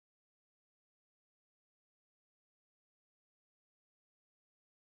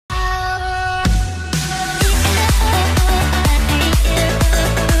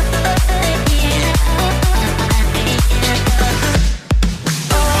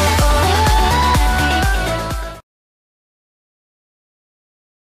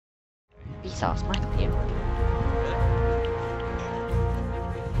house. Michael here.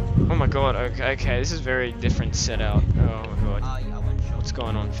 Oh my god, okay, this is very different setup. Oh my god. What's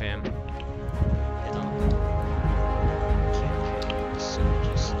going on, fam?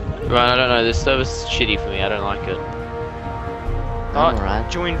 Right, I don't know, this server's shitty for me, I don't like it. Alright.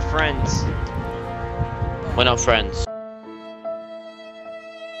 Join friends. We're not friends.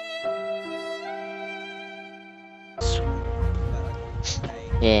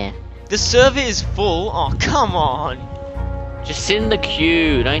 Yeah. The server is full? Oh, come on! Just sit in the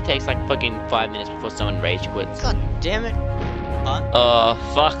queue, it only takes like fucking 5 minutes before someone rage quits. God damn it. Oh,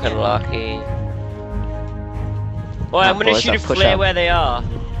 fucking lucky. Well, I'm gonna shoot a flare where they are.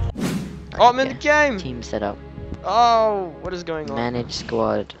 Oh, I'm in the game! Team setup. Oh, what is going on? Manage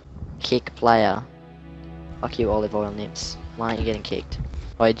squad. Kick player. Fuck you, olive oil nips. Why aren't you getting kicked?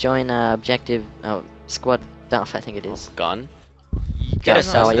 Alright, join objective. Oh, squad. Duff, I think it is. Gun. Go,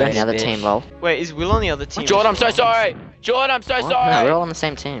 so you're on the other team, lol. Wait, is Will on the other team? Jordan, I'm so sorry! Jordan, I'm so What? sorry! No, we're all on the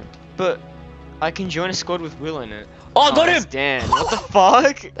same team. But I can join a squad with Will in it. Oh, I got that's him! Dan, what the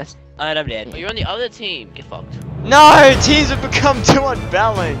fuck? Alright, I'm dead. Oh, you're on the other team. Get fucked. No! Teams have become too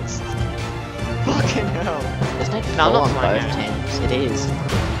unbalanced! Fucking hell. There's no No, I'm floor not on playing both it. teams. It is.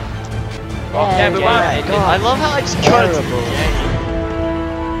 Yeah, we won. I love how I just got it to the game.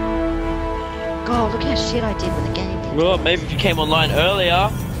 God, look how shit I did with the game. Well, maybe if you came online earlier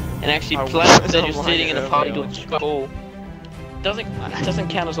and actually I played was instead of online sitting in a party earlier. doing call. Doesn't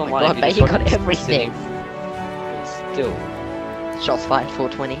count as online. God, if mate, you're you got fucking everything. sitting. Still. Shots fired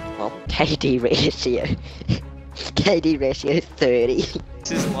 420. Well, KD ratio. KD ratio 30.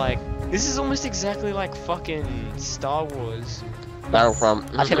 This is almost exactly like fucking Star Wars.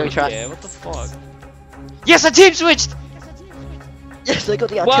 Battlefront. Artillery truck. Yeah, what the fuck? Yes, I team switched! Yes, I got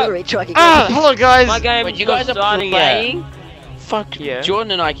the artillery truck again. Ah, hello guys! My game Wait, you not guys are starting yet. playing? Fuck Yeah.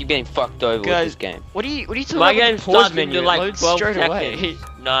 Jordan and I keep getting fucked over with Guys, this game. What are you talking My about? game The pause starts menu, into like loads 12 straight away. seconds.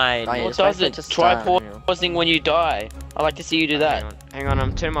 9. Oh, yeah, What just wait does for it it? to Try start. pausing when you die. I like to see you do that. Hang on,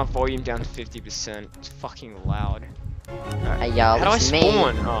 I'm turning my volume down to 50%. It's fucking loud. Hey, y'all, How do I it's me.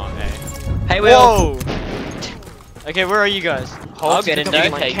 spawn? Oh, okay. Hey, Will. Whoa! Okay, where are you guys? I'll get it, no,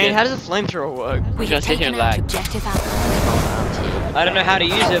 take Kane, it. how does a flamethrower work? We Just have sit here taken and out lag. objective Alpha. I don't know how to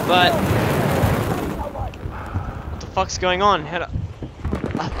use it, but What the fuck's going on? I've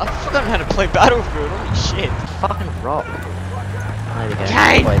forgotten how to play Battlefield. Holy shit! Fucking rock. There we go.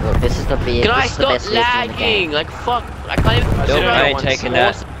 Kane! Wait, look, this is the vehicle. Can I this is the stop best vehicle in the game. lagging? Like fuck, I can't even. I Nope, don't I ain't want taking to.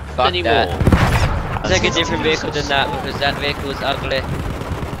 that. Fuck anymore. that. Take a different vehicle than that because that vehicle is ugly. Bomb.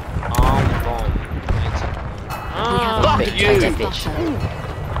 We have a Fuck big you. objective bitch.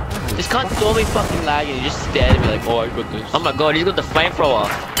 buffer. This cunt saw me fucking lagging and he just stared at me like, oh, I got this. Oh my god, he's got the flamethrower.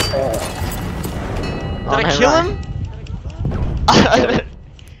 Did I kill him?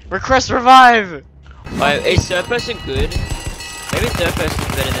 Request revive! Wait, is third person good? Maybe third person's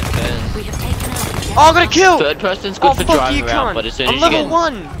better than first. We have taken out objective Oh, I got a kill! Third person's good for fuck driving you, around, cunt. but as soon I'm as you level get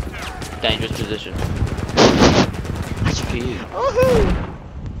 1! in dangerous position. Woohoo!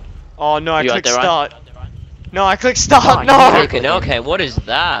 Oh no, I You out clicked there, Ryan? start. No, I clicked start, Oh, no! Okay, what is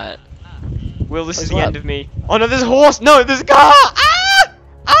that? Will, this is Where's the what? end of me. Oh no, there's a horse! No, there's a car! Ah!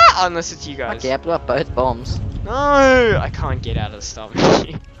 Ah! Unless it's you guys. Okay, I blew up both bombs. No! I can't get out of the stuff.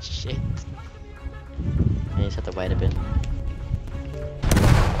 Shit. You just have to wait a bit.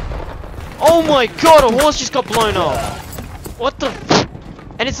 Oh my god, a horse just got blown up! What the f-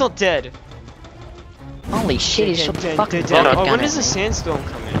 And it's not dead. Holy shit, he's shot the fucking Oh, rocket when gun does at the me. sandstorm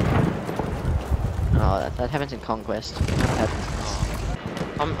come in? Oh, that happens in Conquest. That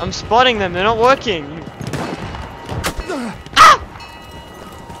happens. I'm spotting them, they're not working!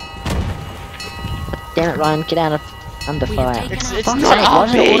 Damn it, Ryan, get out of under We have fire. taken It's out not Fuck's sake, why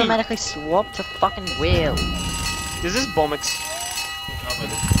does it RP. automatically swap to fucking wheel? Does this bomb ex-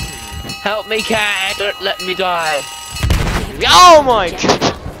 Help me, cat! Don't let me die. Oh my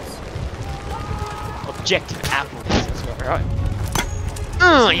god! Objective apple, that's what, right?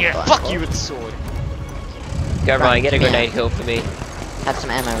 Oh yeah, fuck you with the sword. Go Ryan, get a grenade kill for me. Have some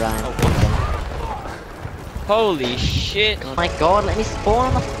ammo, Ryan. Holy shit. Oh my god, let me spawn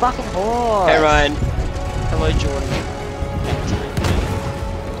on the fucking horse! Hey Ryan. Hello, Jordan.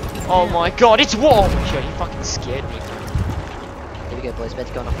 Oh my god, it's war! Yo, you fucking scared me. Here we go, boys.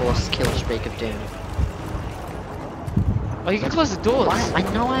 Let's go on a horse kill streak of doom. Oh, you can close the doors. Why? I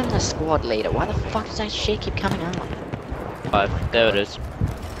know I'm the squad leader. Why the fuck does that shit keep coming on? 5. There it is.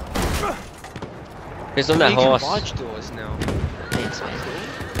 He's on that you horse. can barge doors now. Thanks, man.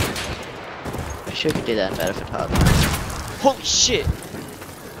 I sure could do that in Battlefield Hard. Holy shit!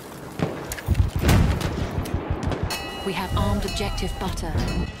 We We have armed objective butter.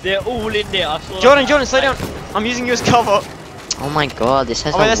 They're all in there. I saw Jordan, Jordan, slow down. I'm using you as cover. Oh my god, this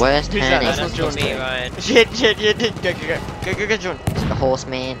has Oh, the wait, worst who's that? turning. That's not in Jordan. history. Ryan. Shit, go, Jordan. It's the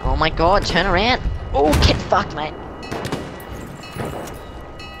horseman. Oh my god, turn around. Oh, get fucked, mate.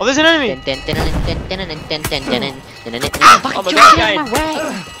 Oh, there's an enemy. Fucking Oh my Jordan, God, get out of my way.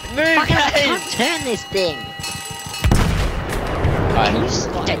 Move, Fucking I guys. can't turn this thing.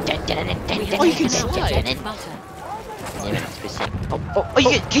 We have Oh, you can armed slide. objective butter. Yeah, it's pretty sick. Oh,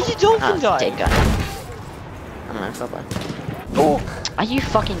 you get your dolphin Ah, dead die. guy. I don't know, probably. Oh, are you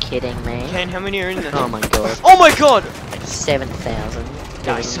fucking kidding me? Kane, how many are in there? Oh my god. Oh my god. 7,000.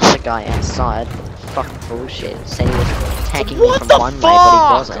 There was Nice. another guy outside. Fucking bullshit. Said he was attacking me What from the one fuck? way, but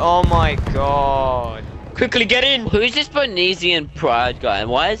he wasn't. Oh my god. Quickly get in. Who's this Bernesian Pride guy, and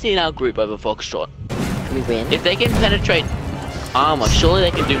why is he in our group over Foxtrot? We win. If they can penetrate armor, surely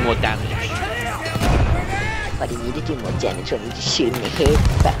they can do more damage. But he needed to do more damage when you just shoot him in the head.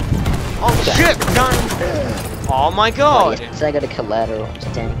 But, Oh shit, gun. Oh my oh, god. yeah, so I got a collateral.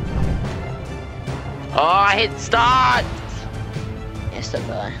 Dang. Oh, I hit start! Yes, that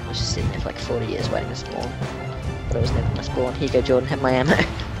guy. I was just sitting there for like 40 years waiting to spawn. But I was never gonna spawn. Here you go, Jordan. Have my ammo.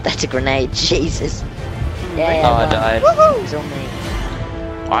 That's a grenade. Jesus. Yeah. Oh, I man. died. It's all me.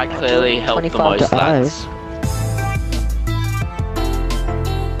 I clearly helped the 25 most to lads.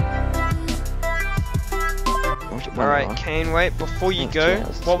 Alright, Kane, wait, before you Thanks, go, yeah,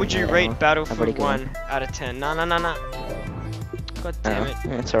 what would you yeah, rate I've Battlefield already gone. 1 out of 10? Nah. God damn it.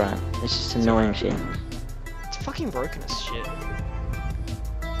 It's alright. It's just annoying shit. It's fucking broken as shit.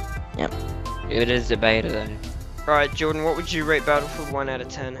 It is a beta though. Alright, Jordan, what would you rate Battlefield 1 out of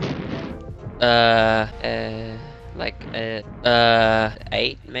 10? Like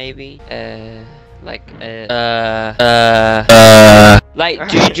 8 maybe. Like,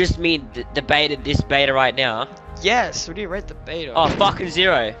 do you just mean the beta, this beta right now? Yes, what do you rate the beta? Oh, fucking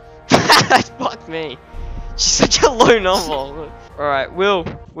 0. Fuck me. She's such a low number. Alright, Will,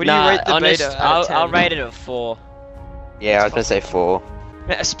 what do you rate the beta out of 10? I'll rate it at 4. Yeah, I was gonna say 4.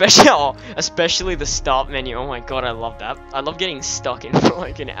 Especially the start menu. Oh my god, I love that. I love getting stuck in for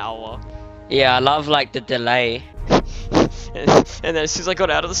like an hour. Yeah, I love like the delay. And then as soon as I got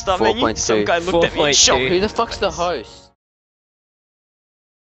out of the start menu, 4.2. some guy looked at me and shot 4.2. me. Who the fuck's the host?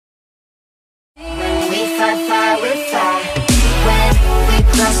 When we fly, fly, we fly. When we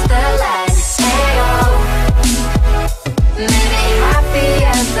cross the line, hey-oh. Maybe happy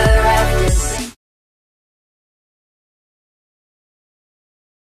ever after.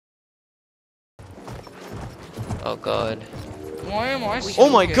 Oh god. Why am I Oh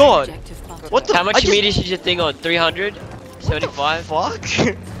my god! What the? How much I just- meters is your thing on? 300? 75? Fuck?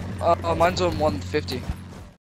 Mine's on 150.